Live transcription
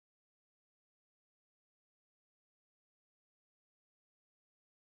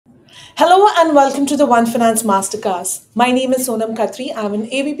Hello and welcome to the One Finance Masterclass. My name is Sonam Khatri. I'm an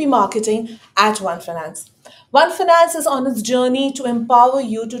AVP Marketing at One Finance. One Finance is on its journey to empower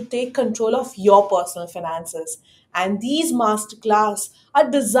you to take control of your personal finances. And these masterclass are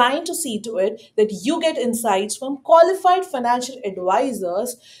designed to see to it that you get insights from qualified financial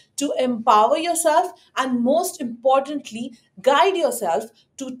advisors to empower yourself and, most importantly, guide yourself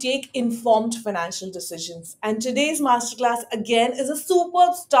to take informed financial decisions. And today's masterclass again is a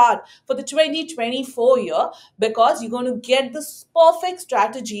superb start for the 2024 year because you're going to get the perfect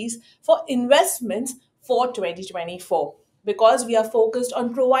strategies for investments for 2024 because we are focused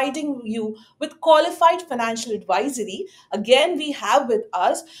on providing you with qualified financial advisory. Again, we have with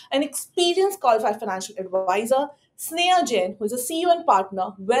us an experienced qualified financial advisor, Sneha Jain, who is a CEO and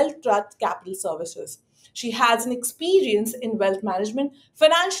partner, WealthTrust Capital Services. She has an experience in wealth management,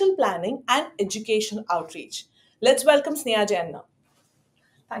 financial planning, and education outreach. Let's welcome Sneha Jain now.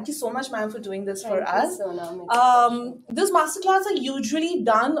 Thank you so much, ma'am, for doing this for Thank you, us. Sonam. It's a pleasure. This masterclass are usually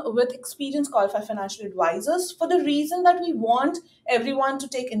done with experienced qualified financial advisors for the reason that we want everyone to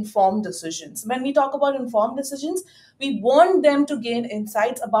take informed decisions. When we talk about informed decisions, we want them to gain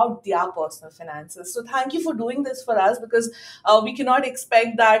insights about their personal finances. So thank you for doing this for us because we cannot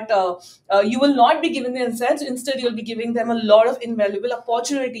expect that you will not be giving the insights. Instead, you'll be giving them a lot of invaluable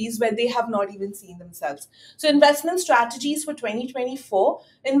opportunities where they have not even seen themselves. So investment strategies for 2024.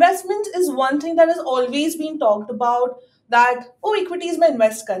 Investment is one thing that has always been talked about, that oh, equities mein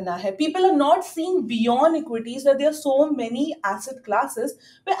invest karna hai. People are not seeing beyond equities that there are so many asset classes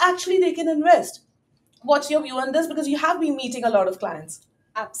where actually they can invest. What's your view on this? Because you have been meeting a lot of clients.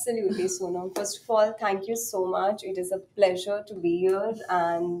 Absolutely, Sonam. First of all, thank you so much. It is a pleasure to be here,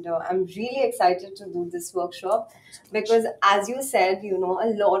 and I'm really excited to do this workshop because, as you said,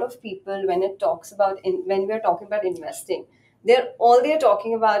 a lot of people when it talks about when we're talking about investing, they're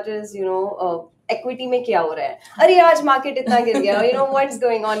talking about is equity में क्या हो रहा है अरे आज market इतना गिर गया what's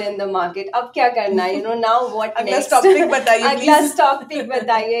going on in the market अब क्या करना है now what अगला next stock pick बताइए अगला please. stock pick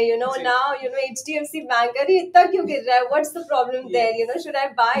बताइए now HDFC bank अरे इतना क्यों गिर रहा है what's the problem there should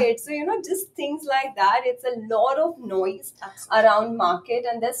I buy it so just things like that. It's a lot of noise around market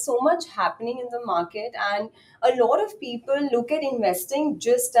and there's so much happening in the market, and a lot of people look at investing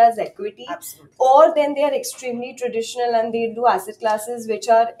just as equity. Absolutely. Or then they are extremely traditional and they do asset classes which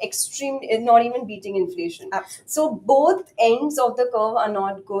are extreme, not even beating inflation. Absolutely. So both ends of the curve are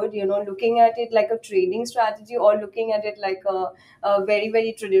not good. Looking at it like a trading strategy or looking at it like a very,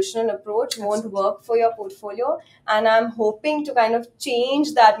 very traditional approach won't work for your portfolio. And I'm hoping to kind of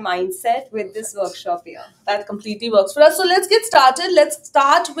change that mindset with this workshop here. That completely works for us. So let's get started. Let's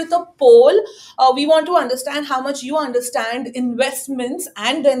start with a poll. We want to understand how much you understand investments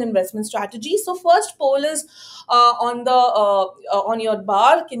and then investment strategy. So first poll is on your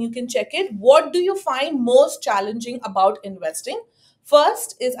bar. You can check it. What do you find most challenging about investing?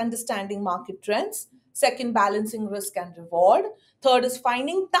 First is understanding market trends. Second, balancing risk and reward. Third is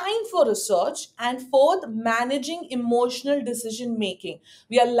finding time for research. And fourth, managing emotional decision making.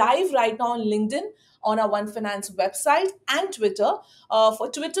 We are live right now on LinkedIn, on our One Finance website and Twitter. For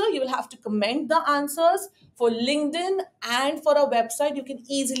Twitter, you will have to comment the answers. For LinkedIn and for our website, you can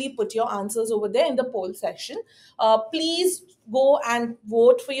easily put your answers over there in the poll section. Please go and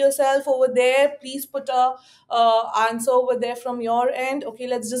vote for yourself over there. Please put a answer over there from your end. Okay,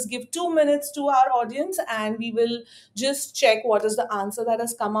 let's just give 2 minutes to our audience and we will just check what is the answer that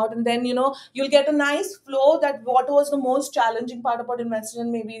has come out, and then you'll get a nice flow that what was the most challenging part about investing,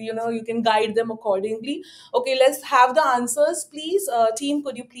 and maybe you can guide them accordingly. Okay, let's have the answers, please. Team,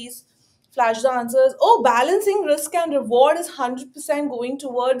 could you please flash the answers? Oh, balancing risk and reward is 100% going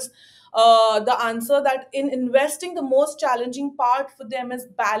towards the answer that in investing, the most challenging part for them is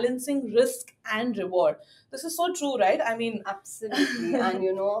balancing risk and reward. This is so true, right? I mean, Absolutely. And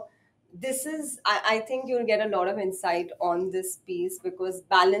this is, I think you'll get a lot of insight on this piece because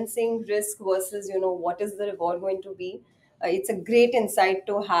balancing risk versus, what is the reward going to be? It's a great insight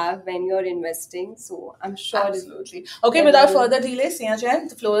to have when you're investing. So I'm sure. absolutely. Okay, without further delay, Sneha Jain,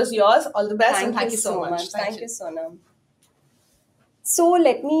 the floor is yours. All the best and Thank thank you so much. Thank you, Sonam. So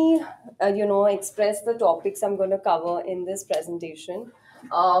let me, express the topics I'm going to cover in this presentation.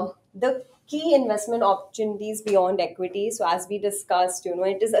 The key investment opportunities beyond equity. So as we discussed,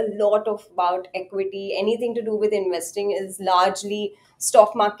 it is a lot of about equity. Anything to do with investing is largely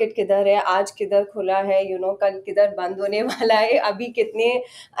stock market किधर है आज किधर खुला है कल किधर बंद होने वाला है अभी कितने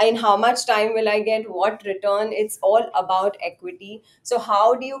in how much time will I get what return. It's all about equity. So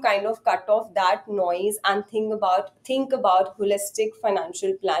how do you kind of cut off that noise and think about holistic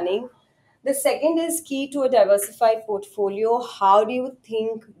financial planning? The second is key to a diversified portfolio. How do you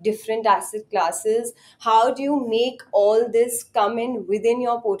think different asset classes? How do you make all this come in within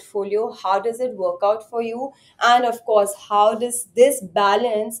your portfolio? How does it work out for you? And of course, how does this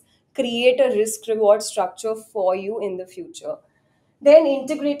balance create a risk reward structure for you in the future? Then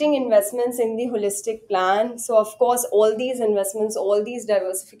integrating investments in the holistic plan. So of course, all these investments, all these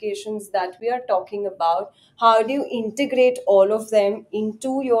diversifications that we are talking about, how do you integrate all of them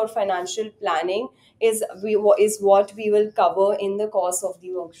into your financial planning is what we will cover in the course of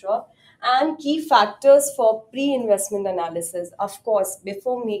the workshop. And key factors for pre-investment analysis. Of course,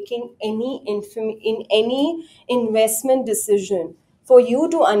 before making in any investment decision, for you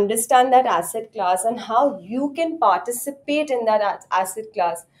to understand that asset class and how you can participate in that asset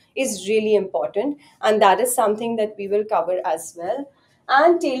class is really important, and that is something that we will cover as well.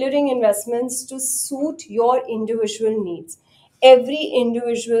 And tailoring investments to suit your individual needs. Every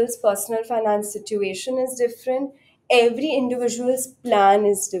individual's personal finance situation is different, every individual's plan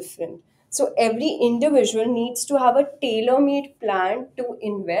is different. So every individual needs to have a tailor-made plan to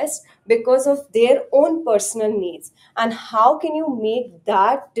invest because of their own personal needs. And how can you make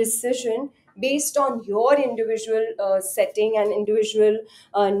that decision based on your individual setting and individual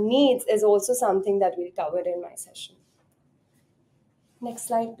needs is also something that we'll cover in my session. Next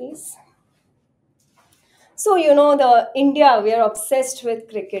slide, please. So, the India, we are obsessed with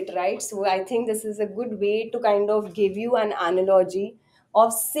cricket, right? So, I think this is a good way to kind of give you an analogy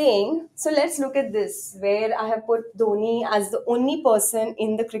of saying, so let's look at this, where I have put Dhoni as the only person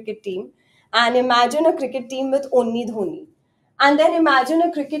in the cricket team. And imagine a cricket team with only Dhoni. And then imagine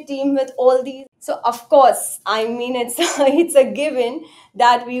a cricket team with all these. So, of course, I mean, it's, it's a given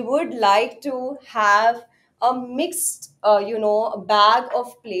that we would like to have a mixed, bag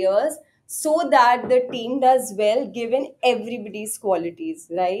of players so that the team does well given everybody's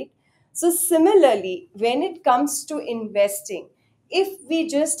qualities, right? So, similarly, when it comes to investing, if we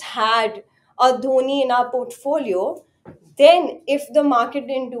just had a Dhoni in our portfolio, then if the market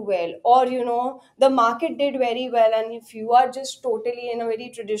didn't do well, or the market did very well, and if you are just totally in a very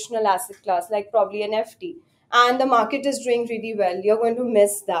traditional asset class like probably an FD, and the market is doing really well, you're going to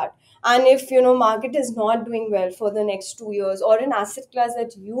miss that. And if market is not doing well for the next 2 years, or an asset class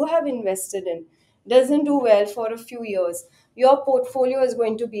that you have invested in doesn't do well for a few years, your portfolio is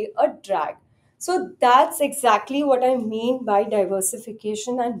going to be a drag. So that's exactly what I mean by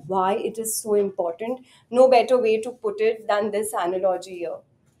diversification and why it is so important. No better way to put it than this analogy here.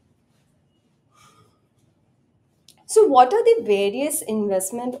 So, what are the various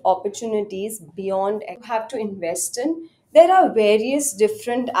investment opportunities beyond you have to invest in? There are various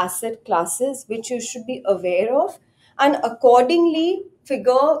different asset classes which you should be aware of, and accordingly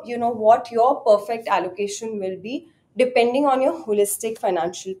figure what your perfect allocation will be depending on your holistic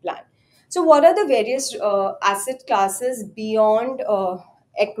financial plan. So, what are the various asset classes beyond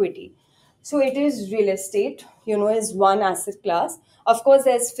equity? So it is real estate, is one asset class. Of course,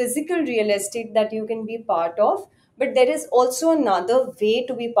 there's physical real estate that you can be part of, but there is also another way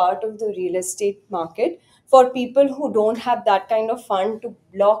to be part of the real estate market for people who don't have that kind of fund to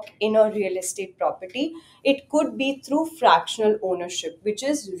block in a real estate property. It could be through fractional ownership, which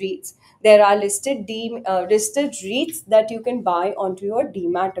is REITs. There are listed REITs that you can buy onto your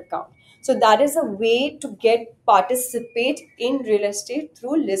demat account. So that is a way to get participate in real estate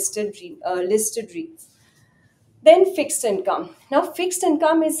through listed REITs. Then fixed income. Now, fixed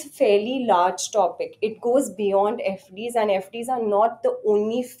income is a fairly large topic. It goes beyond FDs, and FDs are not the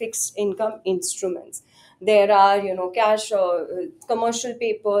only fixed income instruments. There are, cash, commercial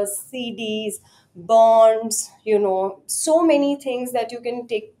papers, CDs, bonds, so many things that you can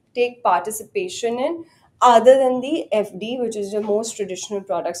take participation in other than the FD, which is the most traditional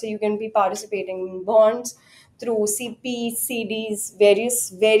product. So you can be participating in bonds through CP, CDs,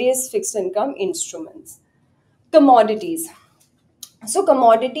 various fixed income instruments. Commodities. So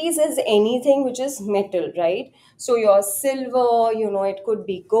commodities is anything which is metal, right? So your silver, it could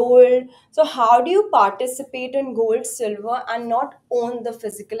be gold. So how do you participate in gold, silver, and not own the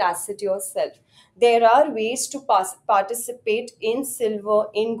physical asset yourself? There are ways to participate in silver,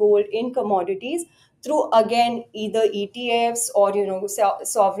 in gold, in commodities through, again, either ETFs or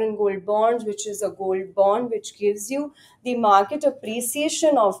sovereign gold bonds, which is a gold bond which gives you the market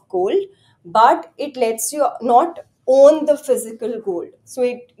appreciation of gold, but it lets you not own the physical gold. So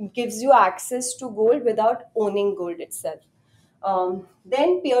it gives you access to gold without owning gold itself.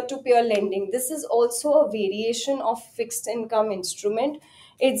 Then peer-to-peer lending. This is also a variation of fixed income instrument.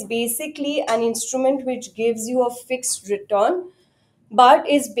 It's basically an instrument which gives you a fixed return but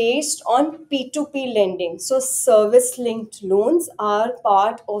is based on P2P lending. So service linked loans are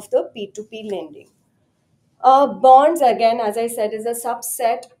part of the P2P lending. Bonds, again, as I said, is a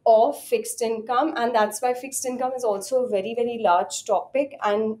subset of fixed income, and that's why fixed income is also a very, very large topic,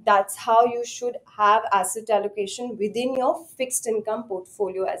 and that's how you should have asset allocation within your fixed income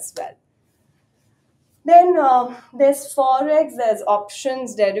portfolio as well. Then there's forex, there's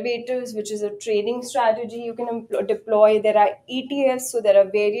options, derivatives, which is a trading strategy you can deploy. There are ETFs, so there are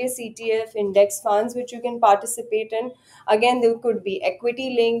various ETF index funds which you can participate in. Again, there could be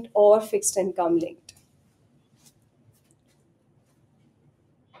equity linked or fixed income linked.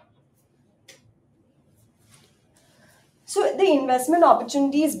 So the investment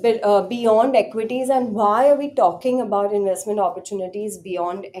opportunities beyond equities, and why are we talking about investment opportunities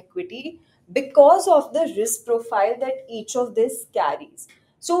beyond equity? Because of the risk profile that each of this carries.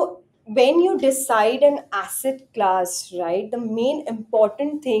 So when you decide an asset class, right, the main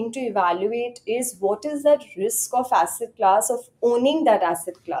important thing to evaluate is what is that risk of asset class, of owning that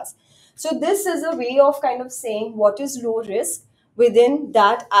asset class. So this is a way of kind of saying what is low risk within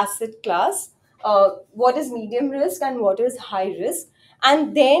that asset class, what is medium risk and what is high risk,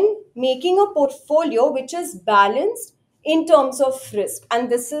 and then making a portfolio which is balanced in terms of risk.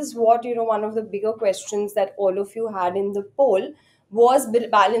 And this is what, one of the bigger questions that all of you had in the poll was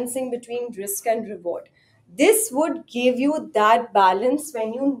balancing between risk and reward. This would give you that balance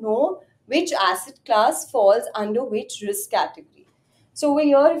when you know which asset class falls under which risk category. So over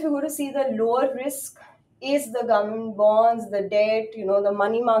here, if you go to see, the lower risk is the government bonds, the debt, the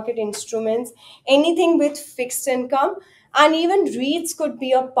money market instruments, anything with fixed income. And even REITs could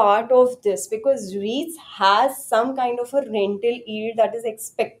be a part of this, because REITs has some kind of a rental yield, that is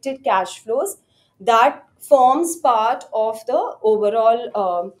expected cash flows, that forms part of the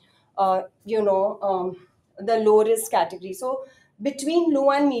overall, the low risk category. So between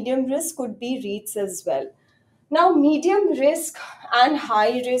low and medium risk could be REITs as well. Now, medium risk and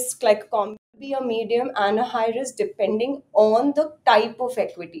high risk, like be a medium and a high risk depending on the type of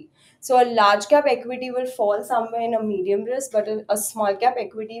equity. So, a large cap equity will fall somewhere in a medium risk, but a small cap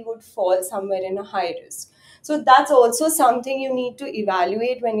equity would fall somewhere in a high risk. So, that's also something you need to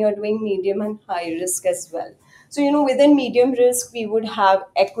evaluate when you're doing medium and high risk as well. So, within medium risk, we would have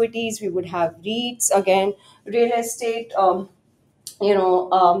equities, we would have REITs, again, real estate.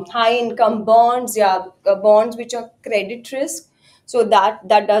 High income bonds, yeah, bonds which are credit risk, so that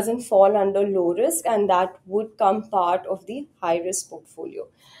doesn't fall under low risk, and that would come part of the high risk portfolio.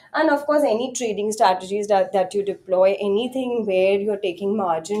 And of course, any trading strategies that you deploy, anything where you're taking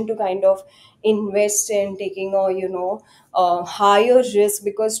margin to kind of invest in, taking a higher risk,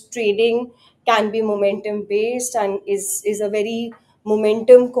 because trading can be momentum based and is a very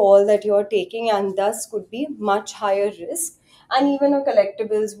momentum call that you're taking, and thus could be much higher risk. And even a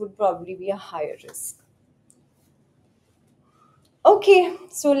collectibles would probably be a higher risk. Okay,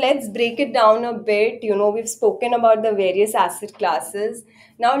 so let's break it down a bit. We've spoken about the various asset classes.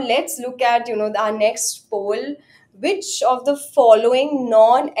 Now let's look at, our next poll. Which of the following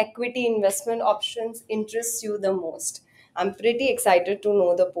non-equity investment options interests you the most? I'm pretty excited to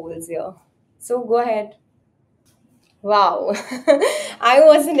know the polls here. So go ahead. Wow, I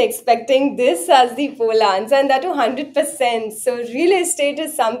wasn't expecting this as the poll answer, and that 100%. So, real estate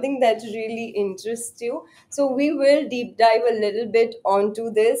is something that really interests you. So, we will deep dive a little bit onto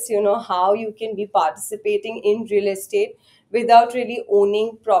this, how you can be participating in real estate without really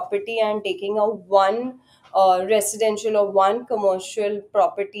owning property and taking a one residential or one commercial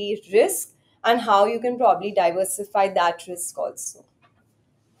property risk, and how you can probably diversify that risk also.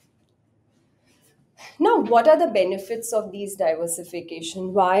 Now, what are the benefits of these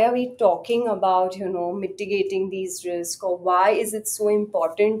diversification? Why are we talking about, mitigating these risks, or why is it so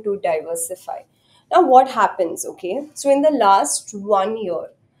important to diversify? Now, what happens? Okay, so in the last 1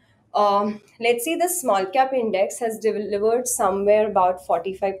 year, let's see, the small cap index has delivered somewhere about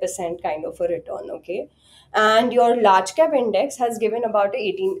 45% kind of a return. Okay, and your large cap index has given about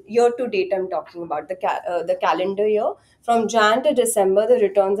 18 year to date. I'm talking about the calendar year, from Jan to December. The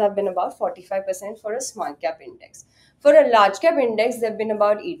returns have been about 45% for a small cap index. For a large cap index, they've been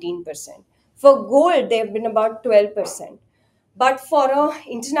about 18%. For gold, they've been about 12%. But for a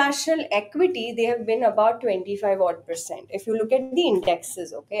international equity, they have been about 25 odd percent. If you look at the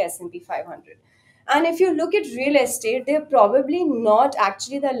indexes, okay, S&P 500. And if you look at real estate, they're probably not.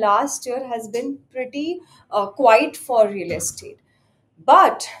 Actually, the last year has been pretty quiet for real estate.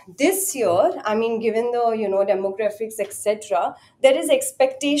 But this year, I mean, given the demographics, etc., there is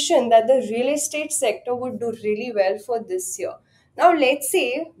expectation that the real estate sector would do really well for this year. Now, let's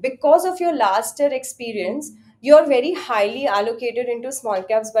say because of your last year experience, you're very highly allocated into small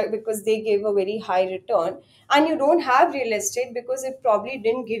caps because they give a very high return, and you don't have real estate because it probably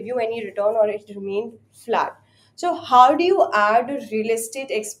didn't give you any return or it remained flat. So how do you add a real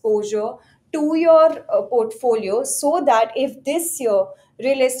estate exposure to your portfolio so that if this year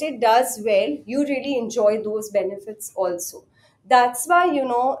real estate does well, you really enjoy those benefits also? That's why,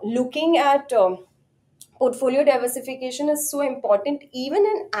 looking at portfolio diversification is so important even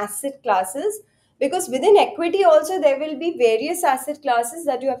in asset classes, because within equity also there will be various asset classes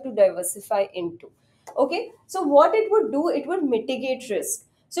that you have to diversify into. Okay, so what it would do, it would mitigate risk.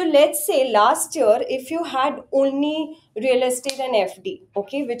 So let's say last year if you had only real estate and FD,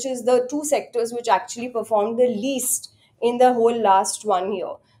 okay, which is the two sectors which actually performed the least in the whole last 1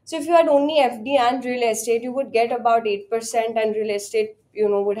 year. So if you had only FD and real estate, you would get about 8%, and real estate,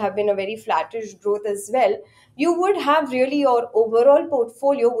 would have been a very flattish growth as well. You would have really, your overall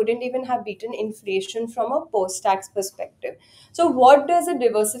portfolio wouldn't even have beaten inflation from a post-tax perspective. So what does a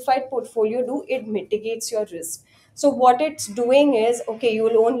diversified portfolio do? It mitigates your risk. So what it's doing is, okay, you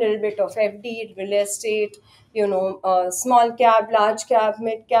will own a little bit of FD, real estate, small cap, large cap,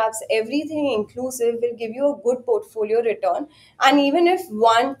 mid caps, everything inclusive will give you a good portfolio return. And even if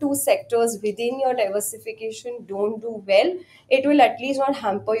one, two sectors within your diversification don't do well, it will at least not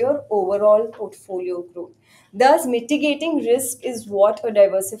hamper your overall portfolio growth. Thus, mitigating risk is what a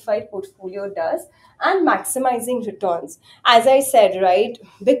diversified portfolio does, and maximizing returns. As I said, right,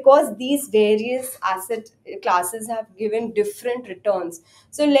 because these various asset classes have given different returns.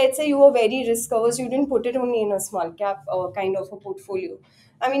 So, let's say you were very risk averse, you didn't put it only in a small cap kind of a portfolio.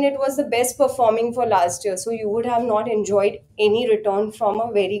 I mean, it was the best performing for last year, so you would have not enjoyed any return from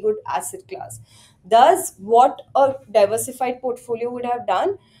a very good asset class. Thus, what a diversified portfolio would have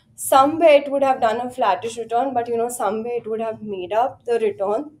done, somewhere it would have done a flattish return, but somewhere it would have made up the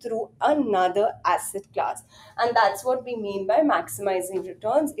return through another asset class. And that's what we mean by maximizing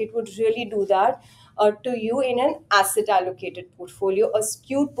returns. It would really do that to you in an asset allocated portfolio. A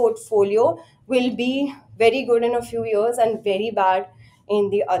skewed portfolio will be very good in a few years and very bad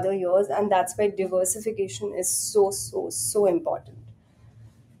in the other years, and that's why diversification is so, so, so important.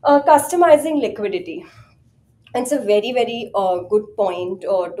 Customizing liquidity, it's a very, very good point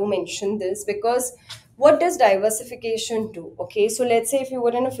to mention this, because what does diversification do? Okay, so let's say if you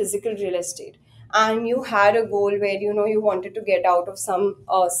were in a physical real estate and you had a goal where you wanted to get out of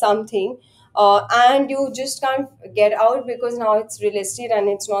something, and you just can't get out because now it's real estate and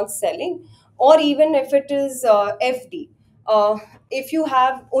it's not selling. Or even if it is FD, if you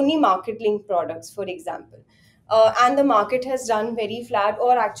have only market linked products, for example, and the market has done very flat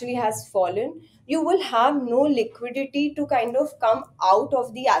or actually has fallen, you will have no liquidity to kind of come out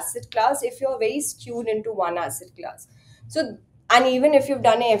of the asset class if you're very skewed into one asset class. So, and even if you've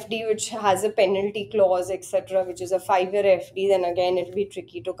done a FD which has a penalty clause, etc., which is a 5-year FD, then again it'll be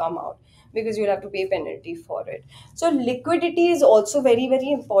tricky to come out because you'll have to pay penalty for it. So liquidity is also very,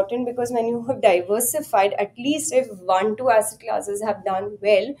 very important, because when you have diversified, at least if one, two asset classes have done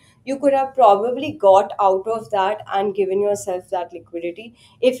well, you could have probably got out of that and given yourself that liquidity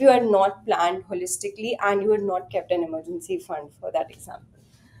if you had not planned holistically and you had not kept an emergency fund, for that example.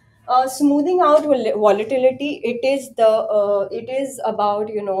 Smoothing out volatility, it is about,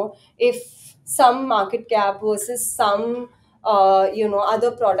 if some market cap versus some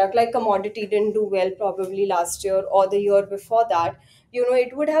other product like commodity didn't do well probably last year or the year before that,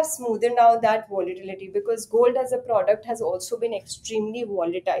 it would have smoothened out that volatility, because gold as a product has also been extremely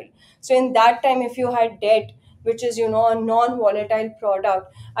volatile. So in that time, if you had debt, which is a non-volatile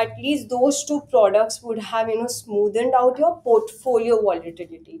product, at least those two products would have smoothened out your portfolio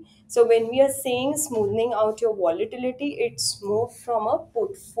volatility. So when we are saying smoothing out your volatility, it's more from a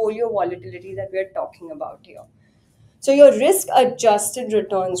portfolio volatility that we are talking about here. So your risk adjusted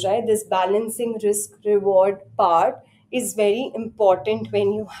returns, right? This balancing risk reward part is very important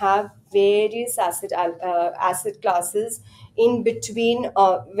when you have various asset classes in between,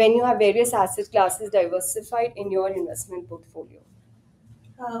 when you have various asset classes diversified in your investment portfolio.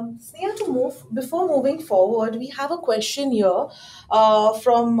 Sneha, to move before moving forward, we have a question here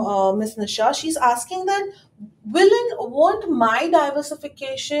from Miss Nisha. She's asking that won't my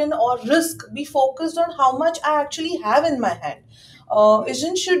diversification or risk be focused on how much I actually have in my hand?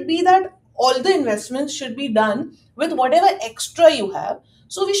 Isn't should be that all the investments should be done with whatever extra you have.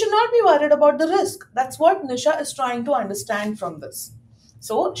 So we should not be worried about the risk. That's what Nisha is trying to understand from this.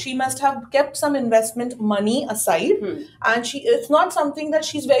 So she must have kept some investment money aside, and she it's not something that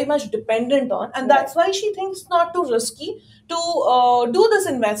she's very much dependent on, and that's why she thinks not too risky to do this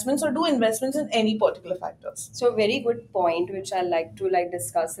investments or do investments in any particular factors? So very good point, which I like to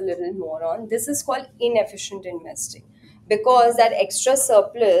discuss a little more on. This is called inefficient investing, because that extra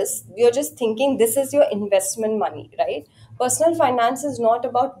surplus, you're just thinking this is your investment money, right? Personal finance is not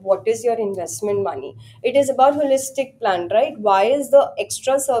about what is your investment money. It is about holistic plan, right? Why is the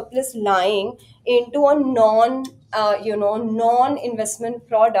extra surplus lying into a non investment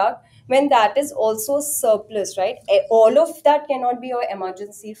product, when that is also surplus, right? All of that cannot be your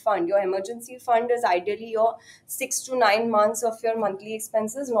emergency fund. Your emergency fund is ideally your 6 to 9 months of your monthly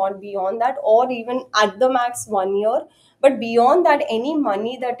expenses, not beyond that, or even at the max 1 year. But beyond that, any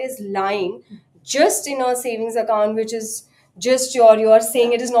money that is lying just in a savings account, which is just you are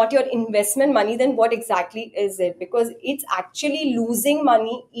saying it is not your investment money, then what exactly is it? Because it's actually losing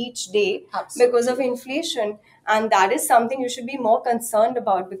money each day. Absolutely. Because of inflation, and that is something you should be more concerned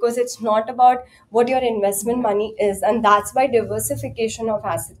about, because it's not about what your investment money is. And that's why diversification of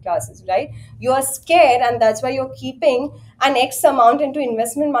asset classes, right? You are scared, and that's why you're keeping an x amount into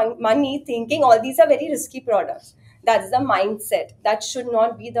investment money, thinking all these are very risky products. That's the mindset. That should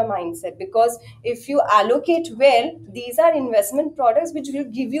not be the mindset, because if you allocate well, these are investment products which will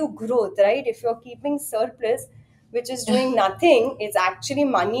give you growth, right? If you're keeping surplus which is doing nothing, it's actually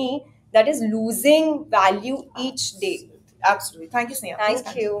money that is losing value each day. Absolutely. Thank you, Sneha. Please Thank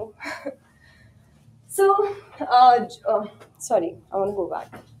continue. you. So, sorry, I want to go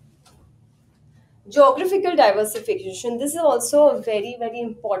back. Geographical diversification. This is also a very, very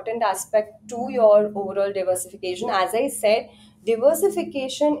important aspect to your overall diversification. As I said,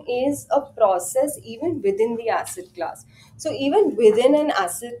 diversification is a process even within the asset class. So, even within an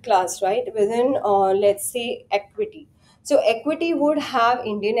asset class, right, within, let's say, equity. So equity would have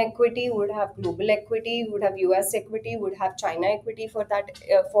Indian equity, would have global equity, would have US equity, would have China equity for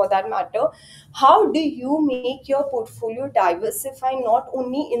that matter. How do you make your portfolio diversify not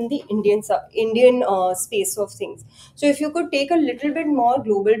only in the Indian space of things? So if you could take a little bit more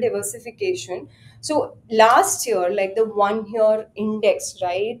global diversification. So last year, like the 1 year index,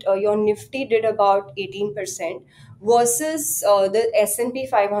 right? Your Nifty did about 18% versus the S&P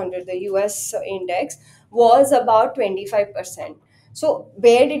 500, the US index, was about 25%. So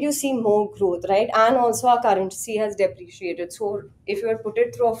where did you see more growth, right? And also our currency has depreciated. So if you had put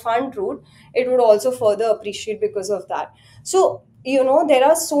it through a fund route, it would also further appreciate because of that. So there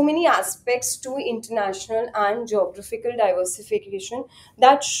are so many aspects to international and geographical diversification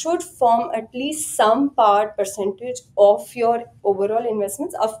that should form at least some part percentage of your overall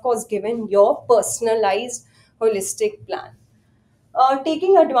investments, of course given your personalized holistic plan.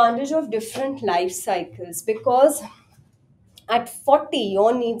 Taking advantage of different life cycles, because at 40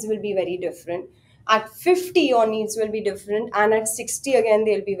 your needs will be very different, at 50 your needs will be different, and at 60 again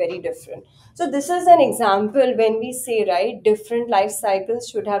they'll be very different. So this is an example when we say, right, different life cycles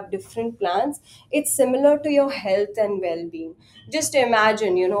should have different plans. It's similar to your health and well-being. Just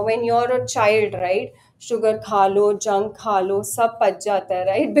imagine, when you're a child, right, sugar खा लो, junk खा लो, सब पच जाता है,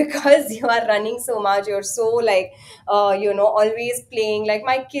 right? Because you are running so much, you're so always playing. Like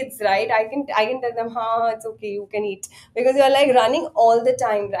my kids, right? I can tell them, it's okay, you can eat, because you're like running all the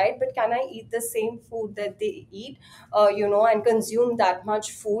time, right? But can I eat the same food that they eat, and consume that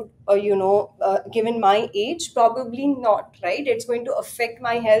much food, given my age? Probably not, right? It's going to affect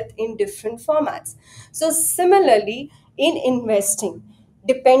my health in different formats. So similarly, in investing,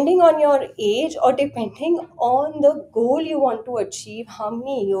 depending on your age or depending on the goal you want to achieve, how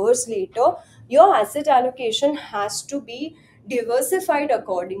many years later, your asset allocation has to be diversified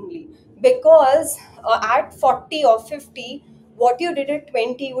accordingly. Because at 40 or 50, what you did at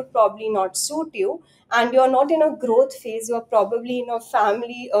 20 would probably not suit you, and you're not in a growth phase. You're probably in a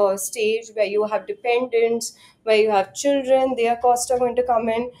family stage where you have dependents, where you have children, their costs are going to come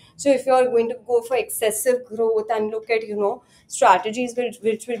in. So if you're going to go for excessive growth and look at strategies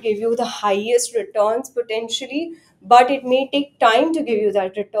which will give you the highest returns potentially, but it may take time to give you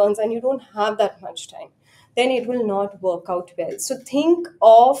that returns, and you don't have that much time, then it will not work out well. So think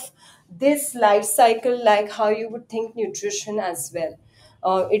of this life cycle like how you would think nutrition as well.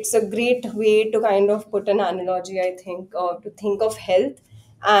 It's a great way to kind of put an analogy, I think, to think of health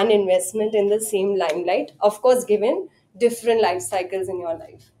and investment in the same limelight, of course given different life cycles in your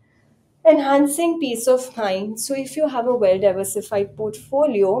life. Enhancing peace of mind. So if you have a well diversified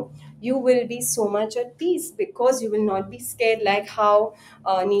portfolio, you will be so much at peace, because you will not be scared, like how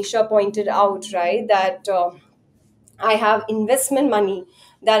Nisha pointed out, right, that I have investment money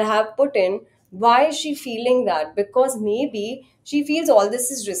that I have put in. Why is she feeling that? Because maybe she feels all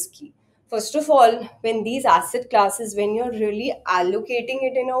this is risky. First of all, when these asset classes, when you're really allocating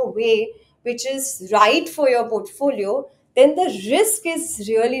it in a way which is right for your portfolio, then the risk is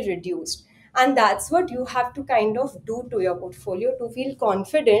really reduced. And that's what you have to kind of do to your portfolio to feel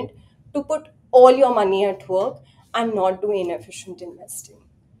confident to put all your money at work and not do inefficient investing.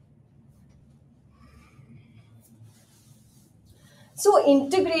 So,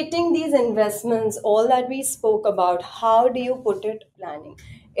 integrating these investments, all that we spoke about, how do you put it planning?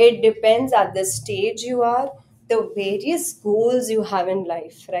 It depends at the stage you are, the various goals you have in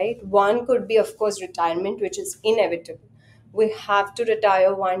life, right? One could be, of course, retirement, which is inevitable. We have to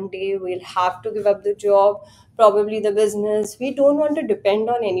retire one day, we'll have to give up the job, probably the business. We don't want to depend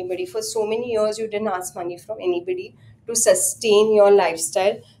on anybody. For so many years, you didn't ask money from anybody to sustain your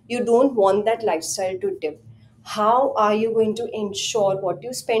lifestyle. You don't want that lifestyle to dip. How are you going to ensure what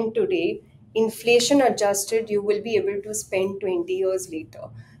you spend today, inflation adjusted, you will be able to spend 20 years later?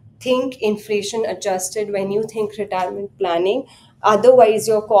 Think inflation adjusted when you think retirement planning. Otherwise,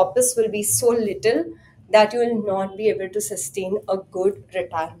 your corpus will be so little that you will not be able to sustain a good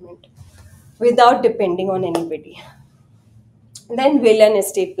retirement without depending on anybody. Then will and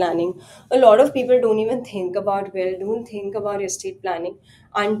estate planning. A lot of people don't even think about will, don't think about estate planning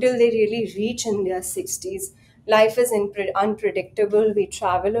until they really reach in their 60s. Life is unpredictable. We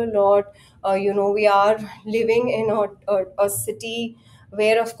travel a lot. We are living in a city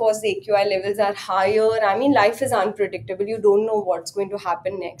where, of course, the AQI levels are higher. I mean, life is unpredictable. You don't know what's going to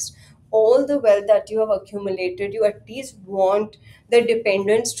happen next. All the wealth that you have accumulated, you at least want the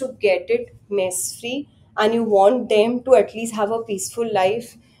dependents to get it mess free, and you want them to at least have a peaceful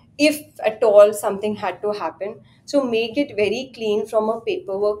life if at all something had to happen. So make it very clean from a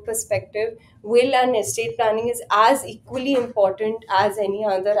paperwork perspective. Will and estate planning is as equally important as any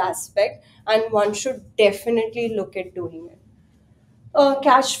other aspect, and one should definitely look at doing it.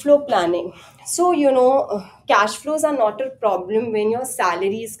 Cash flow planning. So, cash flows are not a problem when your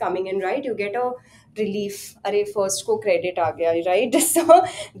salary is coming in, right? You get a relief. Array first ko credit aa gaya, right? So,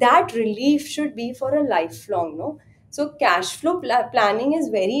 that relief should be for a lifelong, no? So, cash flow planning is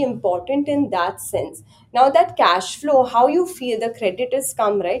very important in that sense. Now, that cash flow, how you feel, the credit has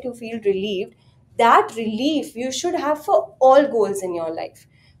come, right? You feel relieved. That relief you should have for all goals in your life.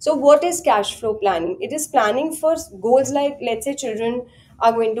 So, what is cash flow planning? It is planning for goals like, let's say, children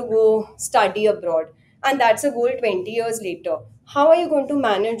are going to go study abroad, and that's a goal 20 years later. How are you going to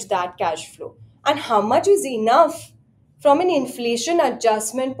manage that cash flow? And how much is enough from an inflation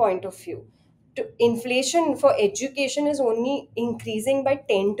adjustment point of view? Inflation for education is only increasing by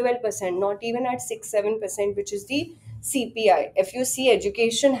 10-12%, not even at 6-7%, which is the CPI. If you see,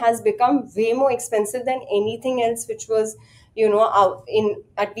 education has become way more expensive than anything else which was, out in,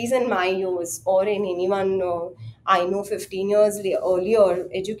 at least in my years or in anyone I know 15 years earlier,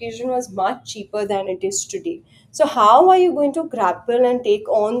 education was much cheaper than it is today. So how are you going to grapple and take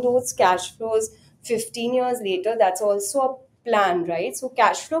on those cash flows 15 years later? That's also a plan, right? So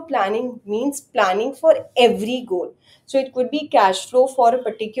cash flow planning means planning for every goal. So it could be cash flow for a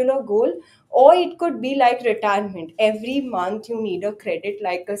particular goal, or it could be like retirement. Every month you need a credit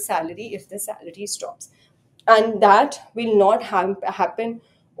like a salary if the salary stops. And that will not happen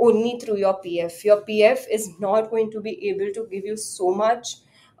only through your PF. Your PF is not going to be able to give you so much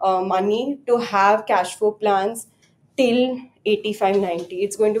money to have cash flow plans till 85, 90.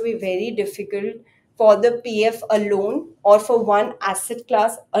 It's going to be very difficult for the PF alone or for one asset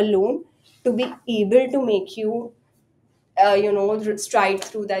class alone to be able to make you stride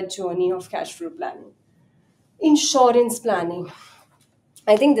through that journey of cash flow planning. Insurance planning,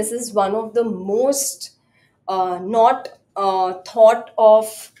 I think this is one of the most not thought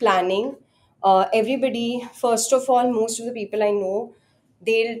of planning. Everybody, first of all, most of the people I know,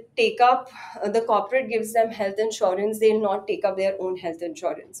 they'll take up, the corporate gives them health insurance, they'll not take up their own health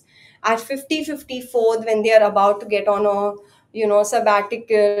insurance. At 50, 54, when they are about to get on a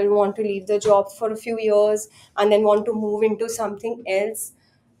sabbatical, want to leave the job for a few years and then want to move into something else,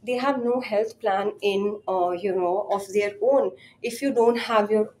 they have no health plan in of their own. If you don't have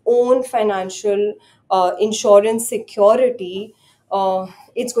your own financial insurance security,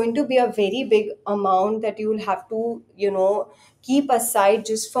 it's going to be a very big amount that you will have to keep aside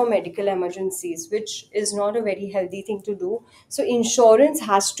just for medical emergencies, which is not a very healthy thing to do. So insurance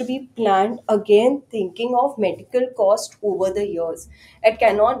has to be planned again, thinking of medical cost over the years. It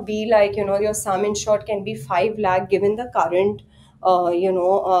cannot be like your sum insured can be 5 lakh given the current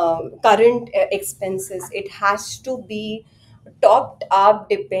expenses. It has to be topped up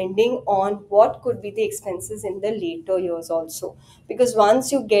depending on what could be the expenses in the later years also, because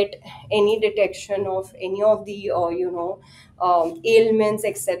once you get any detection of any of the ailments,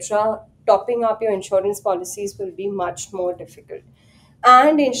 etc., topping up your insurance policies will be much more difficult.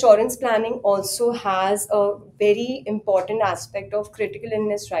 And insurance planning also has a very important aspect of critical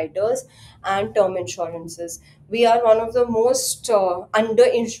illness riders and term insurances. We are one of the most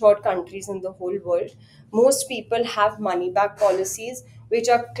underinsured countries in the whole world. Most people have money back policies which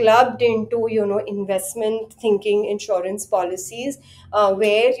are clubbed into, investment thinking insurance policies,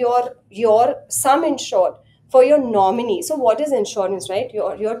 where your sum insured for your nominee. So what is insurance, right?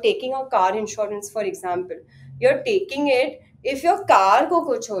 You're taking a car insurance, for example. You're taking it if your car को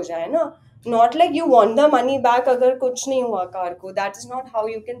कुछ हो जाए ना, not like you want the money back अगर कुछ नहीं हुआ car को. That is not how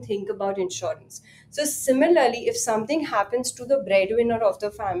you can think about insurance. So similarly, if something happens to the breadwinner of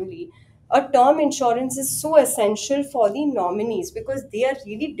the family, a term insurance is so essential for the nominees because they are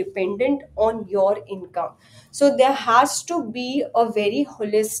really dependent on your income. So there has to be a very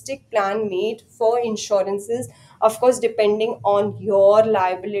holistic plan made for insurances, of course, depending on your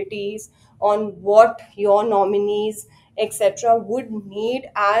liabilities, on what your nominees, etc., would need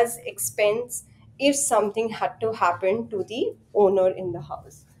as expense if something had to happen to the owner in the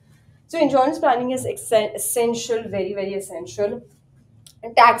house. So insurance planning is essential, very, very essential.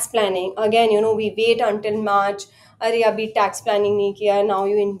 And tax planning, again, we wait until March. अरे अभी tax planning नहीं किया, now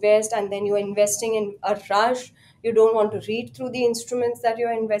you invest and then you're investing in a rush. You don't want to read through the instruments that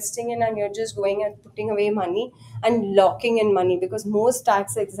you're investing in, and you're just going and putting away money and locking in money, because most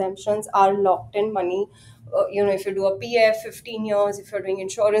tax exemptions are locked in money. If you do a PF 15 years, if you're doing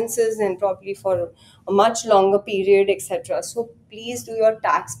insurances, then probably for a much longer period, etc. So please do your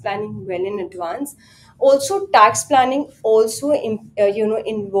tax planning well in advance. Also, tax planning also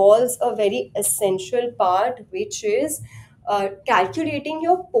involves a very essential part, which is calculating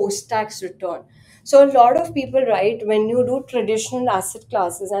your post tax return. So a lot of people, right, when you do traditional asset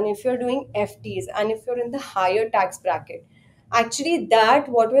classes, and if you're doing FDs, and if you're in the higher tax bracket, actually that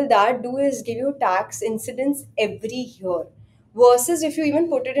what will that do is give you tax incidence every year, versus if you even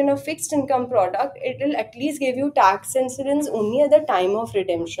put it in a fixed income product, it will at least give you tax incidence only at the time of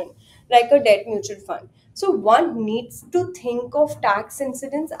redemption, like a debt mutual fund. So one needs to think of tax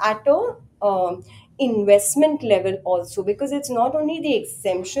incidence at a investment level also, because it's not only the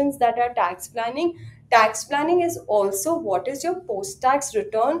exemptions that are tax planning. Tax planning is also what is your post tax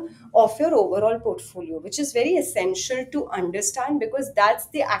return of your overall portfolio, which is very essential to understand, because that's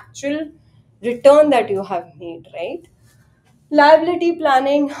the actual return that you have made, right? Liability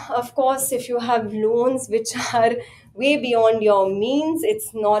planning, of course, if you have loans which are way beyond your means,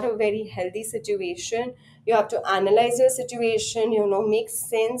 it's not a very healthy situation. You have to analyze your situation, make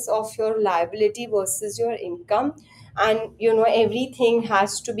sense of your liability versus your income. And, everything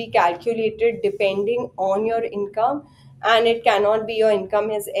has to be calculated depending on your income. And it cannot be your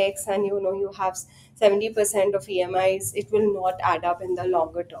income is X and, you have 70% of EMIs. It will not add up in the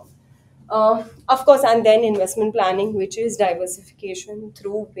longer term. Of course, and then investment planning, which is diversification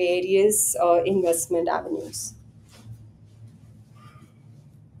through various investment avenues.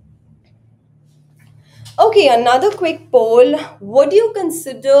 Okay, another quick poll. What do you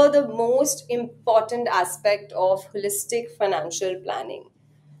consider the most important aspect of holistic financial planning?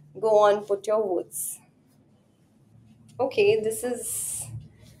 Go on, put your votes. Okay, this is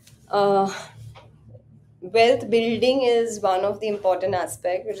uh, wealth building is one of the important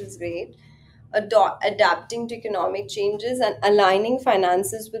aspects, which is great. Adapting to economic changes and aligning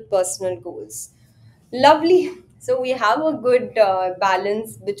finances with personal goals. Lovely. So we have a good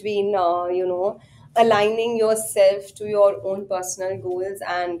balance between, aligning yourself to your own personal goals,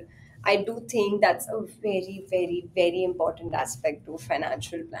 and I do think that's a very, very, very important aspect to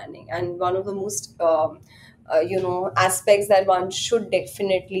financial planning, and one of the most, aspects that one should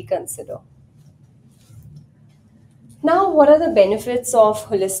definitely consider. Now, what are the benefits of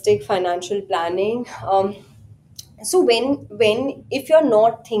holistic financial planning? So when if you're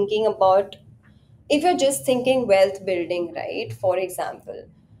not thinking about, if you're just thinking wealth building, right, for example,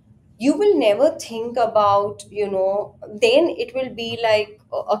 you will never think about, then it will be like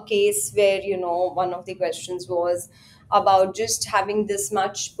a case where, one of the questions was about just having this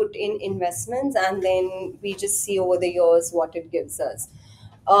much put in investments, and then we just see over the years what it gives us.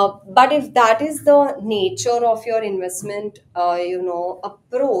 But if that is the nature of your investment,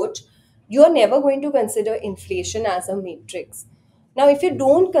 approach, you are never going to consider inflation as a matrix. Now, if you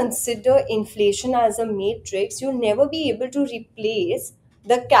don't consider inflation as a matrix, you'll never be able to replace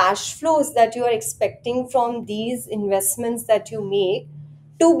the cash flows that you are expecting from these investments that you make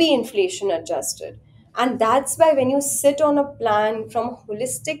to be inflation adjusted. And that's why when you sit on a plan from a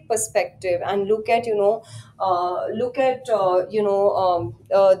holistic perspective and look at, the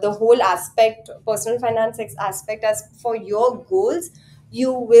whole aspect, personal finance aspect as for your goals,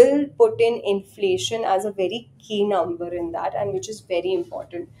 you will put in inflation as a very key number in that, and which is very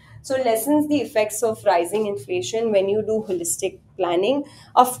important. So lessens the effects of rising inflation when you do holistic planning.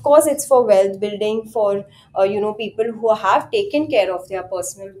 Of course, it's for wealth building, for people who have taken care of their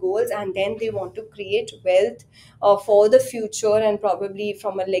personal goals, and then they want to create wealth for the future, and probably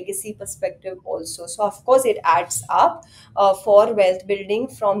from a legacy perspective also. So of course it adds up for wealth building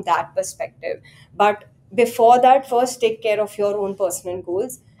from that perspective. But before that, first take care of your own personal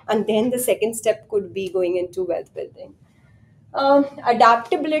goals, and then the second step could be going into wealth building.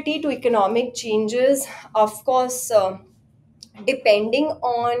 Adaptability to economic changes, of course, depending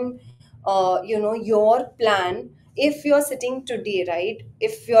on your plan. If you're sitting today, right,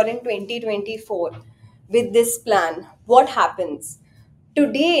 if you're in 2024 with this plan, what happens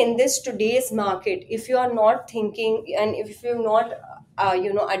today in this today's market? If you are not thinking, and if you're not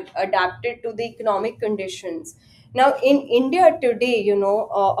adapted to the economic conditions. Now in India today,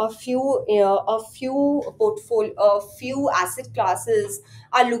 a few asset classes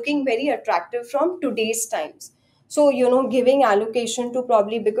are looking very attractive from today's times. So, giving allocation to,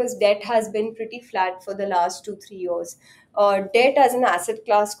 probably because debt has been pretty flat for the last 2 3 years. Debt as an asset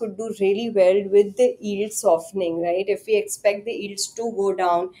class could do really well with the yield softening, right? If we expect the yields to go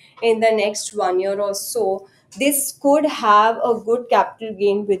down in the next 1 year or so, this could have a good capital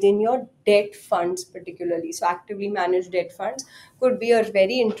gain within your debt funds, particularly. So, actively managed debt funds could be a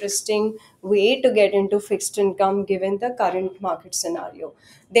very interesting way to get into fixed income given the current market scenario.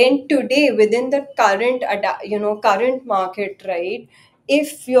 Then today, within the current market, right,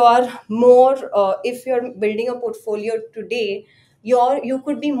 if you're building a portfolio today, you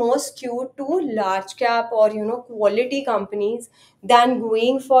could be more skewed to large cap or quality companies than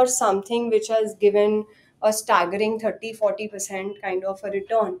going for something which has given a staggering 30-40% kind of a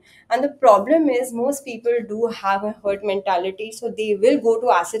return. And the problem is, most people do have a herd mentality, so they will go to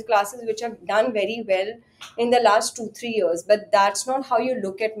asset classes which have done very well in the last 2 3 years. But that's not how you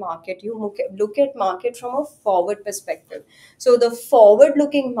look at market. You look at market from a forward perspective. So the forward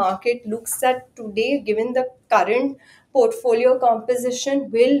looking market looks at today, given the current portfolio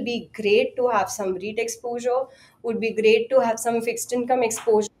composition, will be great to have some REIT exposure, would be great to have some fixed income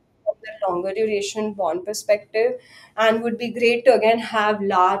exposure from the longer duration bond perspective, and would be great to again have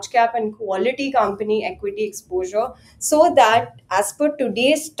large cap and quality company equity exposure, so that as per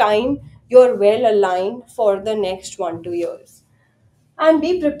today's time, you're well aligned for the next 1 2 years. And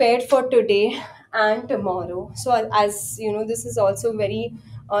be prepared for today and tomorrow. So as you know, this is also very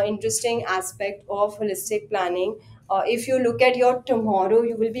interesting aspect of holistic planning. If you look at your tomorrow,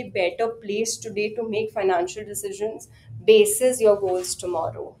 you will be better placed today to make financial decisions basis your goals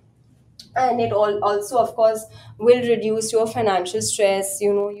tomorrow. And it all also, of course, will reduce your financial stress.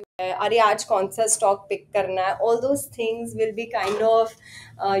 अरे आज कौन सा stock pick करना है, all those things will be kind of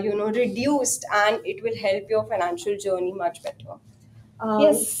reduced, and it will help your financial journey much better.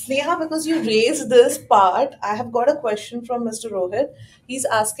 Yes. Sneha, because you raised this part, I have got a question from Mr. Rohit. He's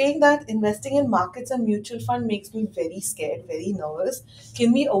asking that investing in markets and mutual fund makes me very scared, very nervous.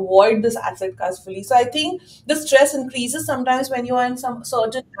 Can we avoid this asset class fully? So I think the stress increases sometimes when you are in some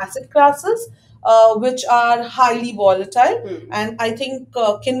certain asset classes, which are highly volatile. And I think,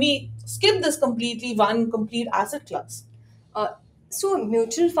 can we skip this completely, one complete asset class? Uh, so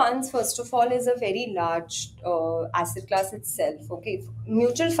mutual funds, first of all, is a very large asset class itself. Okay,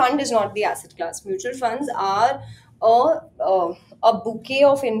 mutual fund is not the asset class. Mutual funds are a bouquet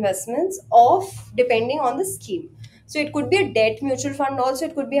of investments of depending on the scheme. So it could be a debt mutual fund also,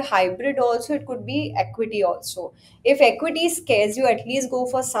 it could be a hybrid also, it could be equity also. If equity scares you, at least go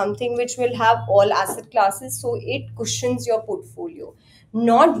for something which will have all asset classes, so it cushions your portfolio.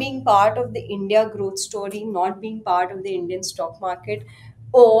 Not being part of the India growth story, not being part of the Indian stock market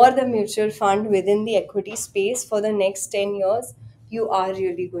or the mutual fund within the equity space for the next 10 years, you are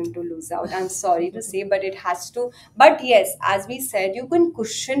really going to lose out. I'm sorry to say, but it has to. But yes, as we said, you can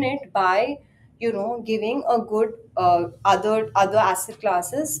cushion it by giving a good other asset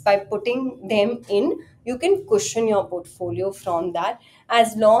classes. By putting them in, you can cushion your portfolio from that.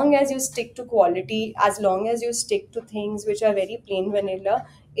 As long as you stick to quality, as long as you stick to things which are very plain vanilla,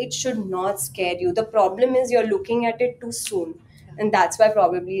 it should not scare you. The problem is you're looking at it too soon, and that's why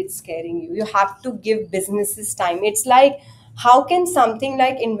probably it's scaring you. You have to give businesses time. It's like, how can something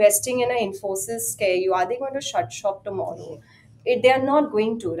like investing in an Infosys scare you? Are they going to shut shop tomorrow? They are not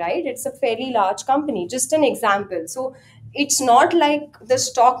going to, right? It's a fairly large company. Just an example. So it's not like the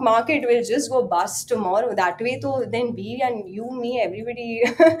stock market will just go bust tomorrow. That way, so then we and you, me, everybody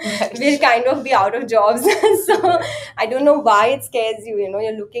will kind of be out of jobs. So I don't know why it scares you.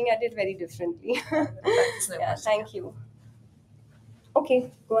 You're looking at it very differently. Thanks, Sneha. Yeah, thank you.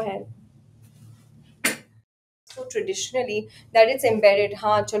 Okay, go ahead. So traditionally that it's embedded,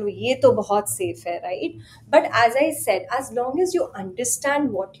 हाँ चलो ये तो बहुत safe है, right? But as I said, as long as you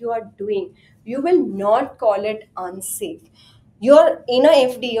understand what you are doing, you will not call it unsafe. You're in a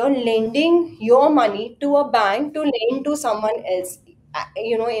FD, you're lending your money to a bank to lend to someone else,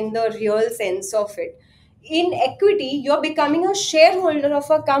 in the real sense of it. In equity, you're becoming a shareholder of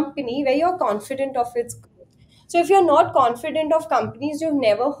a company where you're confident of its growth. So if you're not confident of companies you've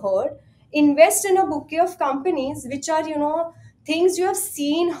never heard, invest in a bouquet of companies which are, things you have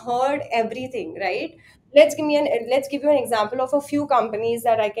seen, heard, everything, right? Let's give you an example of a few companies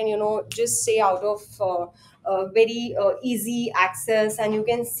that I can, just say out of very easy access, and you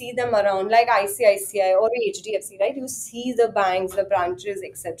can see them around, like ICICI or HDFC, right? You see the banks, the branches,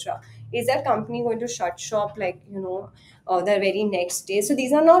 etc. Is that company going to shut shop, like, the very next day? So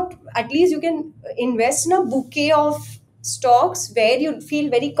these are not, at least you can invest in a bouquet of stocks where you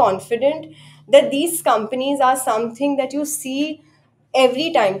feel very confident that these companies are something that you see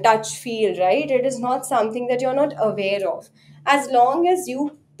every time, touch, feel, right? It is not something that you're not aware of. As long as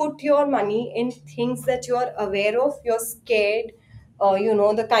you put your money in things that you're aware of, you're scared,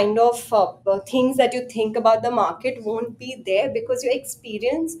 the kind of things that you think about the market won't be there, because your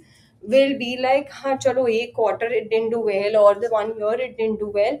experience will be like, ha, chalo, a quarter it didn't do well, or the 1 year it didn't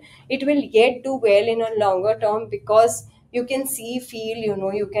do well. It will yet do well in a longer term, because you can see, feel,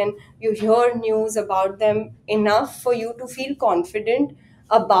 you hear news about them enough for you to feel confident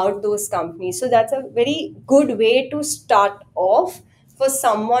about those companies. So that's a very good way to start off for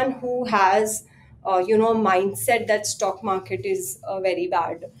someone who has, mindset that stock market is a very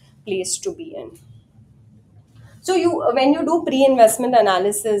bad place to be in. So you, when you do pre-investment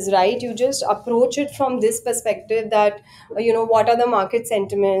analysis, right, you just approach it from this perspective that, what are the market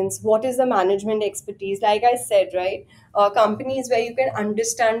sentiments, what is the management expertise, like I said, right? Companies where you can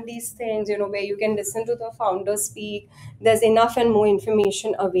understand these things, where you can listen to the founder speak. There's enough and more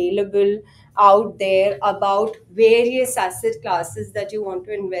information available out there about various asset classes that you want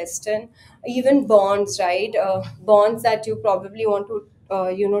to invest in, even bonds, right? Bonds that you probably want to,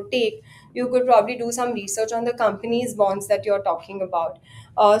 take. You could probably do some research on the company's bonds that you're talking about.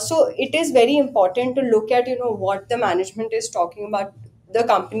 So it is very important to look at, what the management is talking about, the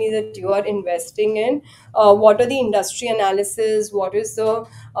company that you are investing in. What are the industry analysis, what is the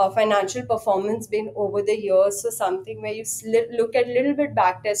financial performance been over the years. So something where you look at a little bit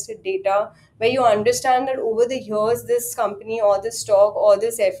back tested data, where you understand that over the years this company or this stock or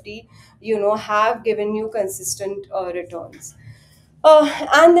this FD, have given you consistent returns.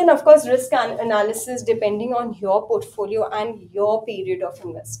 And then, of course, risk analysis depending on your portfolio and your period of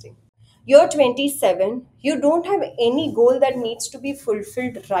investing. You're 27, you don't have any goal that needs to be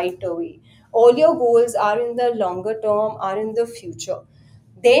fulfilled right away. All your goals are in the longer term, are in the future.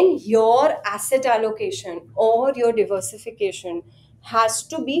 Then your asset allocation or your diversification has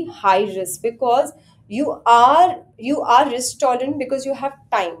to be high risk, because you are risk tolerant, because you have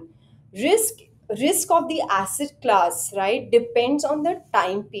time. Risk risk of the asset class, right, depends on the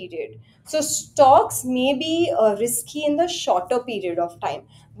time period. So stocks may be risky in the shorter period of time,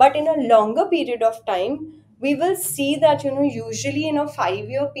 but in a longer period of time, we will see that, usually in a 5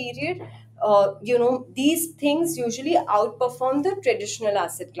 year period, these things usually outperform the traditional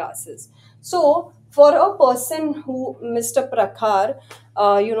asset classes. So for a person who, Mr. Prakhar,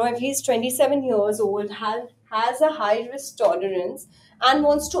 if he's 27 years old, has a high risk tolerance and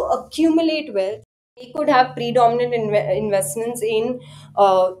wants to accumulate wealth, he could have predominant investments in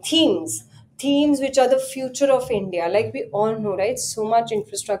themes which are the future of India. Like we all know, right? So much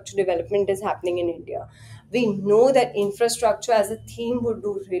infrastructure development is happening in India. We know that infrastructure as a theme would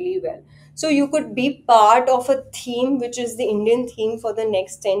do really well. So you could be part of a theme which is the Indian theme for the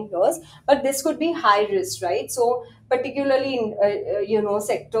next 10 years, but this could be high risk, right? So particularly in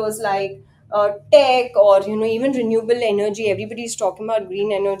sectors like tech, or even renewable energy. Everybody is talking about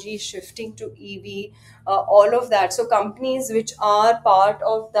green energy, shifting to EV, all of that. So companies which are part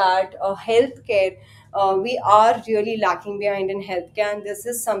of that, healthcare, we are really lacking behind in healthcare, and this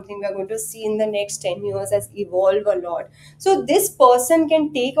is something we are going to see in the next 10 years as evolve a lot. So this person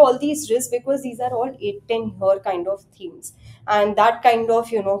can take all these risks, because these are all 8-10 year kind of themes, and that kind of,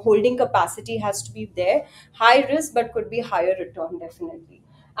 holding capacity has to be there. High risk, but could be higher return, definitely.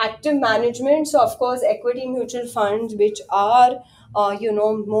 Active management, so of course equity mutual funds, which are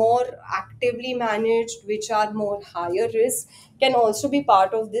more actively managed, which are more higher risk, can also be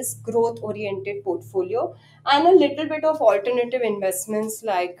part of this growth oriented portfolio. And a little bit of alternative investments,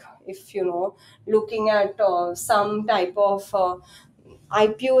 like if looking at some type of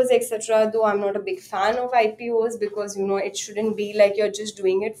IPOs, etc. Though I'm not a big fan of IPOs, because it shouldn't be like you're just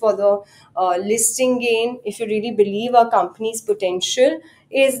doing it for the listing gain. If you really believe a company's potential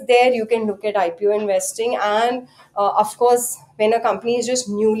is there, you can look at IPO investing. And of course, when a company is just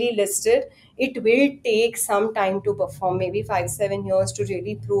newly listed, it will take some time to perform, maybe 5 7 years to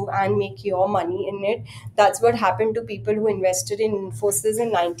really prove and make your money in it. That's what happened to people who invested in Infosys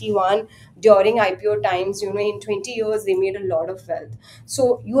in 91 during IPO times. In 20 years they made a lot of wealth.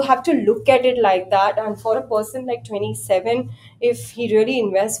 So you have to look at it like that. And for a person like 27, if he really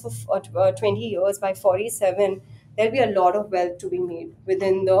invests for 20 years, by 47 there'll be a lot of wealth to be made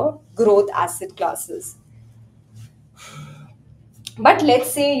within the growth asset classes. But let's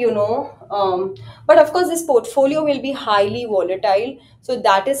say, but of course this portfolio will be highly volatile. So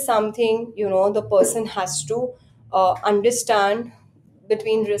that is something, the person has to understand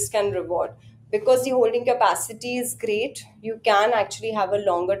between risk and reward. Because the holding capacity is great, you can actually have a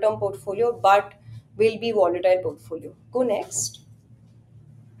longer term portfolio, but will be volatile portfolio. Go next.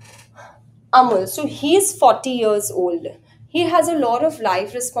 Amul. So he's 40 years old. He has a lot of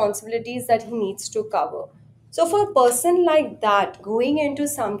life responsibilities that he needs to cover. So for a person like that, going into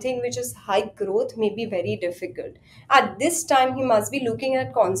something which is high growth may be very difficult. At this time, he must be looking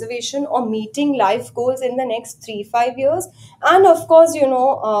at conservation or meeting life goals in the next 3 5 years, and of course,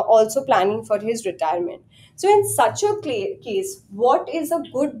 also planning for his retirement. So, in such a case, what is a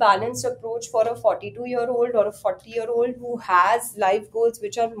good balanced approach for a 42-year-old or a 40-year-old who has life goals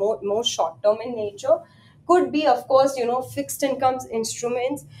which are more short term in nature? Could be, of course, fixed incomes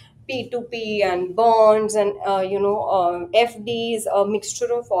instruments, P2P and bonds, and FDs. A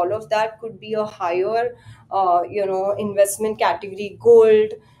mixture of all of that could be a higher investment category.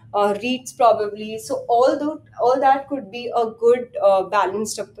 Gold, REITs probably. So all that could be a good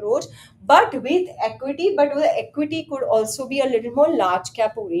balanced approach. But with equity, could also be a little more large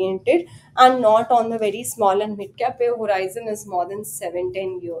cap oriented, and not on the very small and mid cap where horizon is more than 7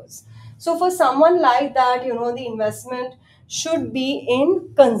 10 years. So for someone like that, the investment should be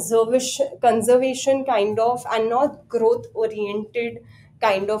in conservation kind of, and not growth oriented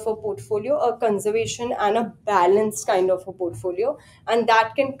kind of a portfolio, a conservation and a balanced kind of a portfolio. And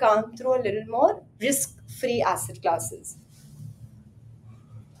that can come through a little more risk free asset classes.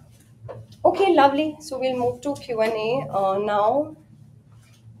 Okay, lovely. So we'll move to Q&A now.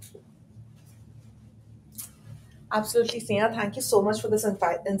 Absolutely, Sneha. Thank you so much for this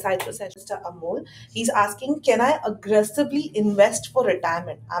insightful session, Mr. Amol. He's asking, can I aggressively invest for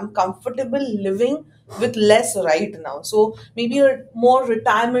retirement? I'm comfortable living with less right now. So maybe a more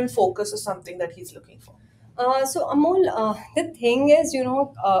retirement focus is something that he's looking for. So Amol, the thing is,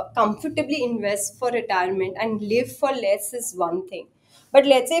 comfortably invest for retirement and live for less is one thing. But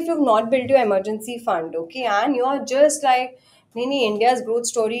let's say if you've not built your emergency fund, okay, and you're just like, Nini, India's growth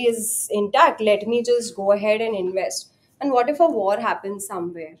story is intact. Let me just go ahead and invest. And what if a war happens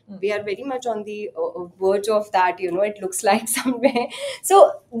somewhere? We are very much on the verge of that, it looks like somewhere.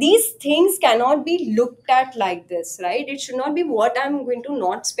 So these things cannot be looked at like this, right? It should not be what I'm going to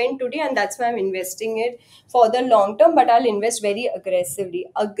not spend today, and that's why I'm investing it for the long term, but I'll invest very aggressively.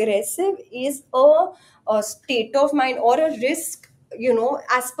 Aggressive is a state of mind or a risk,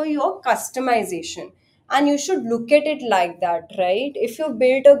 as per your customization. And you should look at it like that, right? If you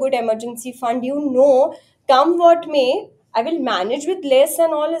build a good emergency fund, come what may, I will manage with less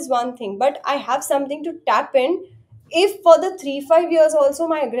and all is one thing, but I have something to tap in if for the 3 5 years also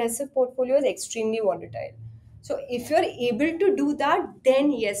my aggressive portfolio is extremely volatile. So if you're able to do that,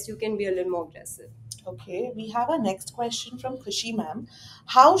 then yes, you can be a little more aggressive. Okay, we have our next question from Khushi ma'am.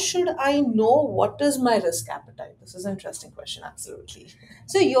 How should I know what is my risk appetite? This is an interesting question, absolutely.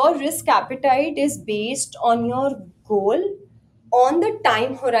 So your risk appetite is based on your goal on the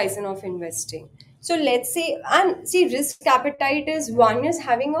time horizon of investing. So let's say, and see, risk appetite is, one is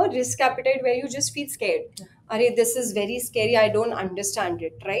having a risk appetite where you just feel scared. Are this is very scary, I don't understand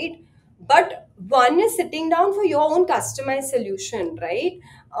it, right? But one is sitting down for your own customized solution, right?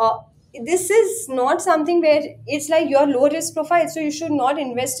 This is not something where it's like your low risk profile, so you should not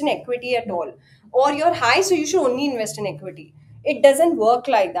invest in equity at all, or you're high, so you should only invest in equity. It doesn't work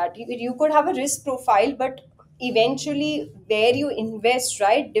like that. You could have a risk profile, but eventually where you invest,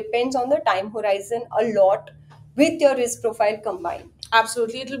 right, depends on the time horizon a lot with your risk profile combined.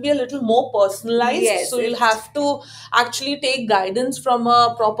 Absolutely, it will be a little more personalized. Yes, so you'll have to actually take guidance from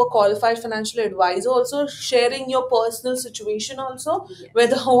a proper qualified financial advisor, also sharing your personal situation, also Yes.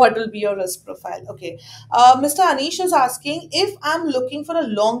 whether what will be your risk profile. Okay, Mr. Anish is asking, if I'm looking for a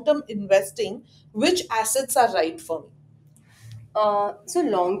long term investing, which assets are right for me? So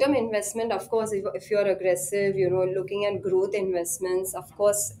long-term investment, of course, if you're aggressive, looking at growth investments, of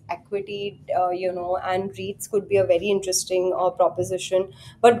course, equity, and REITs could be a very interesting proposition.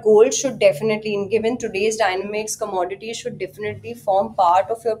 But gold should definitely, in given today's dynamics, commodities should definitely form part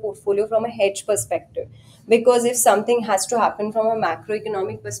of your portfolio from a hedge perspective. Because if something has to happen from a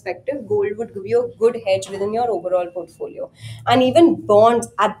macroeconomic perspective, gold would give you a good hedge within your overall portfolio. And even bonds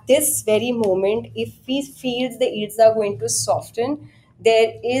at this very moment, if we feel the yields are going to soften,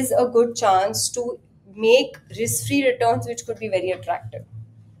 there is a good chance to make risk-free returns, which could be very attractive.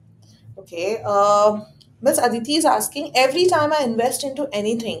 Okay. Miss Aditi is asking, every time I invest into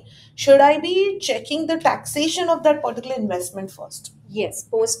anything, should I be checking the taxation of that particular investment first? Yes,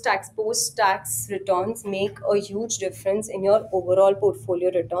 post tax returns make a huge difference in your overall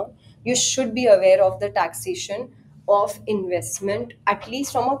portfolio return. You should be aware of the taxation of investment, at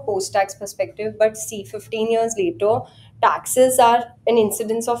least from a post tax perspective. But see, 15 years later, taxes are an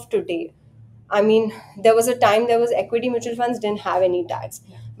incidence of today. I mean, there was a time there was equity mutual funds didn't have any tax,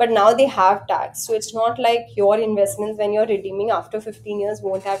 but now they have tax. So it's not like your investments when you're redeeming after 15 years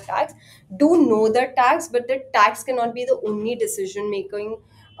won't have tax. Do know the tax, but the tax cannot be the only decision making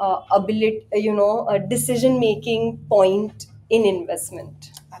ability, a decision making point in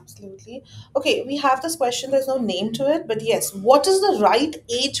investment. Absolutely. Okay, we have this question. There's no name to it, but yes, what is the right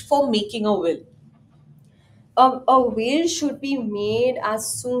age for making a will? A will should be made as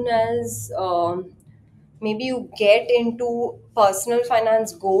soon as maybe you get into personal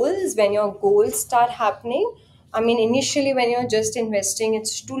finance goals. When your goals start happening, I mean, initially when you're just investing,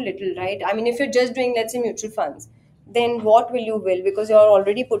 it's too little, right? I mean, if you're just doing, let's say, mutual funds, then what will you will, because you're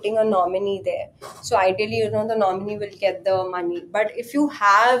already putting a nominee there. So ideally, the nominee will get the money. But if you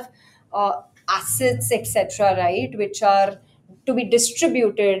have assets, etc., right, which are to be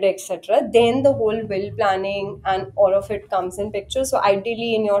distributed, etc., then the whole will planning and all of it comes in picture. So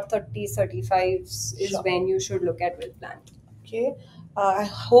ideally in your 30s, 35s is Sure. when you should look at will plan. Okay. I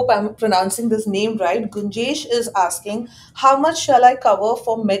hope I'm pronouncing this name right. Gunjesh is asking, how much shall I cover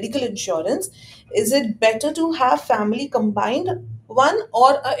for medical insurance? Is it better to have family combined one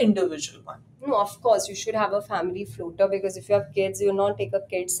or a individual one? No, of course, you should have a family floater, because if you have kids, you'll not take a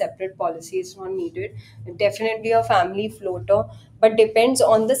kid separate policy. It's not needed. Definitely a family floater, but depends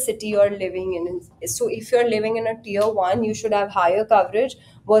on the city you're living in. So if you're living in a tier one, you should have higher coverage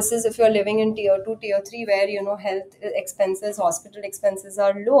versus if you're living in tier two, tier three, where health expenses, hospital expenses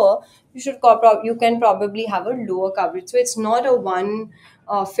are lower. You can probably have a lower coverage. So it's not a one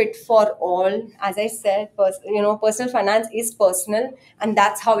fit for all. As I said, personal finance is personal, and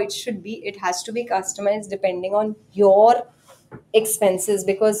that's how it should be. It has to be customized depending on your expenses,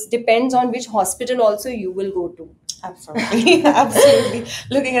 because depends on which hospital also you will go to. Absolutely. Absolutely.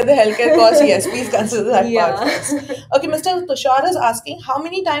 Looking at the healthcare costs, yes, please consider that part Yeah. first. Okay, Mr. Tushar is asking, how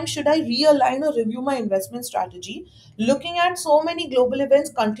many times should I realign or review my investment strategy, looking at so many global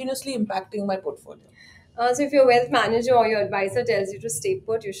events continuously impacting my portfolio? So if your wealth manager or your advisor tells you to stay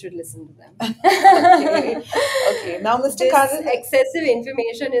put, you should listen to them. Okay. Okay. Now, Mr. This Karan. excessive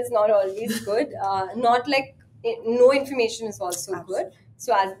information is not always good. Not like no information is also good. Absolutely.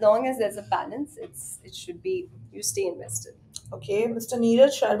 So as long as there's a balance, it should be you stay invested. Okay, Mr.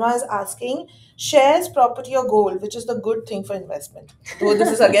 Neeraj Sharma is asking, shares, property, or gold, which is the good thing for investment? Though this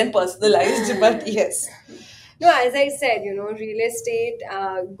is again personalized, but yes. No, as I said, real estate,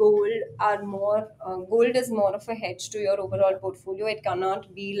 gold is more of a hedge to your overall portfolio. It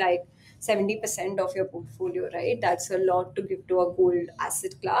cannot be like 70% of your portfolio, right? That's a lot to give to a gold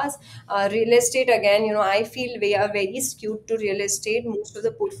asset class. Real estate, again, I feel we are very skewed to real estate. Most of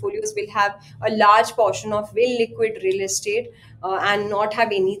the portfolios will have a large portion of well liquid real estate, and not have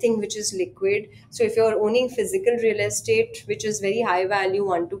anything which is liquid. So if you're owning physical real estate, which is very high value,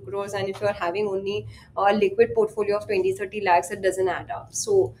 1 2 crores, and if you're having only a liquid portfolio of 20 30 lakhs, it doesn't add up.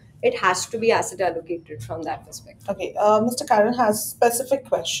 So it has to be asset allocated from that perspective. Okay, Mr. Karen has specific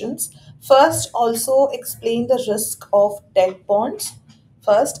questions. First, also explain the risk of debt bonds.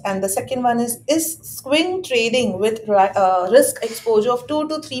 First, and the second one is swing trading with risk exposure of 2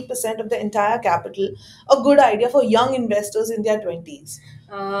 to 3% of the entire capital a good idea for young investors in their 20s?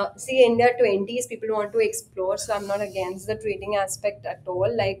 See, in their 20s, people want to explore, so I'm not against the trading aspect at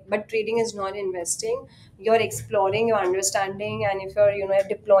all. Like, but trading is not investing. You're exploring, you're understanding, and if you're,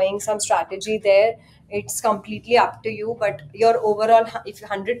 deploying some strategy there, it's completely up to you. But your overall, if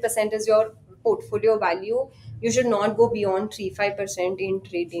 100% is your portfolio value, you should not go beyond 3 5% in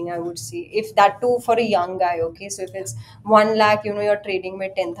trading, I would say. If that too for a young guy, okay. So if it's 1 lakh, you're trading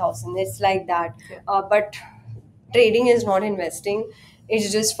with 10,000. It's like that. Yeah. But trading is not investing.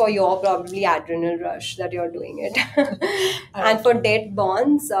 It's just for your probably adrenal rush that you're doing it. All And right. for debt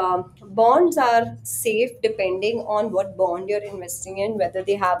bonds, bonds are safe depending on what bond you're investing in, whether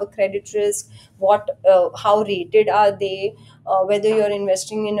they have a credit risk, how rated are they, whether you're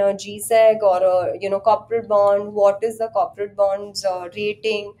investing in a GSEC or a corporate bond, what is the corporate bonds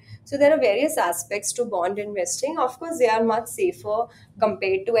rating. So there are various aspects to bond investing. Of course, they are much safer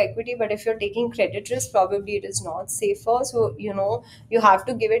compared to equity, but if you're taking credit risk, probably it is not safer. So you have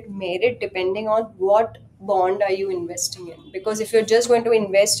to give it merit depending on what bond are you investing in. Because if you're just going to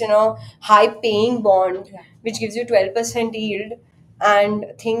invest in a high paying bond Yeah. which gives you 12% yield and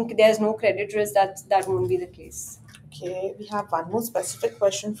think there's no credit risk, that won't be the case. Okay, we have one more specific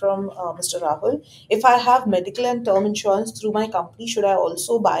question from Mr. Rahul. If I have medical and term insurance through my company, should I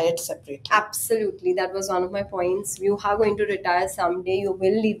also buy it separately? Absolutely, that was one of my points. You are going to retire someday, you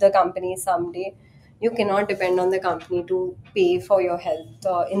will leave the company someday. You cannot depend on the company to pay for your health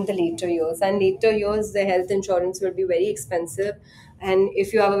in the later years. And later years, the health insurance will be very expensive. And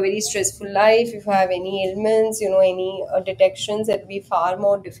if you have a very stressful life, if you have any ailments, any detections, it'll be far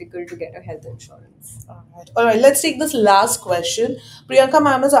more difficult to get a health insurance. All right. All right, let's take this last question. Priyanka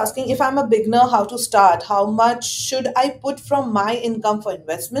ma'am is asking, if I'm a beginner, how to start? How much should I put from my income for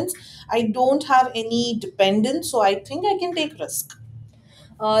investments? I don't have any dependents, so I think I can take risk.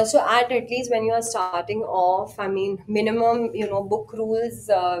 So at least when you are starting off, I mean, minimum, book rules,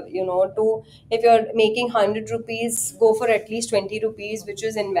 to if you're making 100 rupees, go for at least 20 rupees, which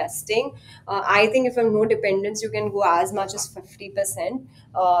is investing. I think if you have no dependence, you can go as much as 50%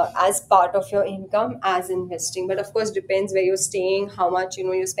 as part of your income as investing. But of course, depends where you're staying, how much,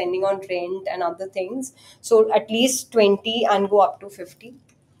 you're spending on rent and other things. So at least 20 and go up to 50.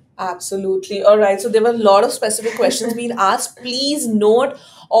 Absolutely. All right. So there were a lot of specific questions being asked. Please note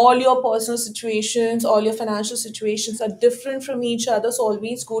all your personal situations, all your financial situations are different from each other. So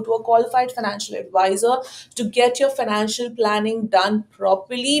always go to a qualified financial advisor to get your financial planning done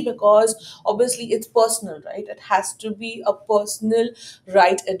properly, because obviously it's personal, right? It has to be a personal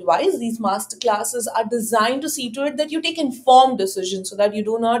right advice. These master classes are designed to see to it that you take informed decisions so that you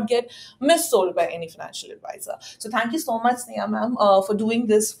do not get missold by any financial advisor. So thank you so much, Sneha ma'am, for doing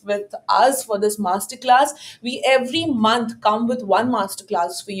this with us for this masterclass. We every month come with one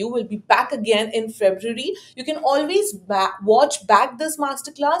masterclass for you. We'll be back again in February. You can always watch back this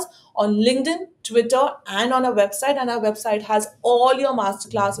masterclass on LinkedIn, Twitter, and on our website. And our website has all your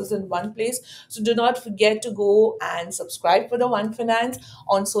masterclasses in one place. So do not forget to go and subscribe for the One Finance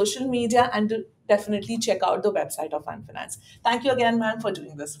on social media, and to definitely check out the website of One Finance. Thank you again, ma'am, for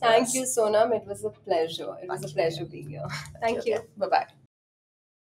doing this for Thank you, us. Sonam. It was a pleasure. It was a Thank you pleasure again. being here. Thank you Thank you. again. Bye bye.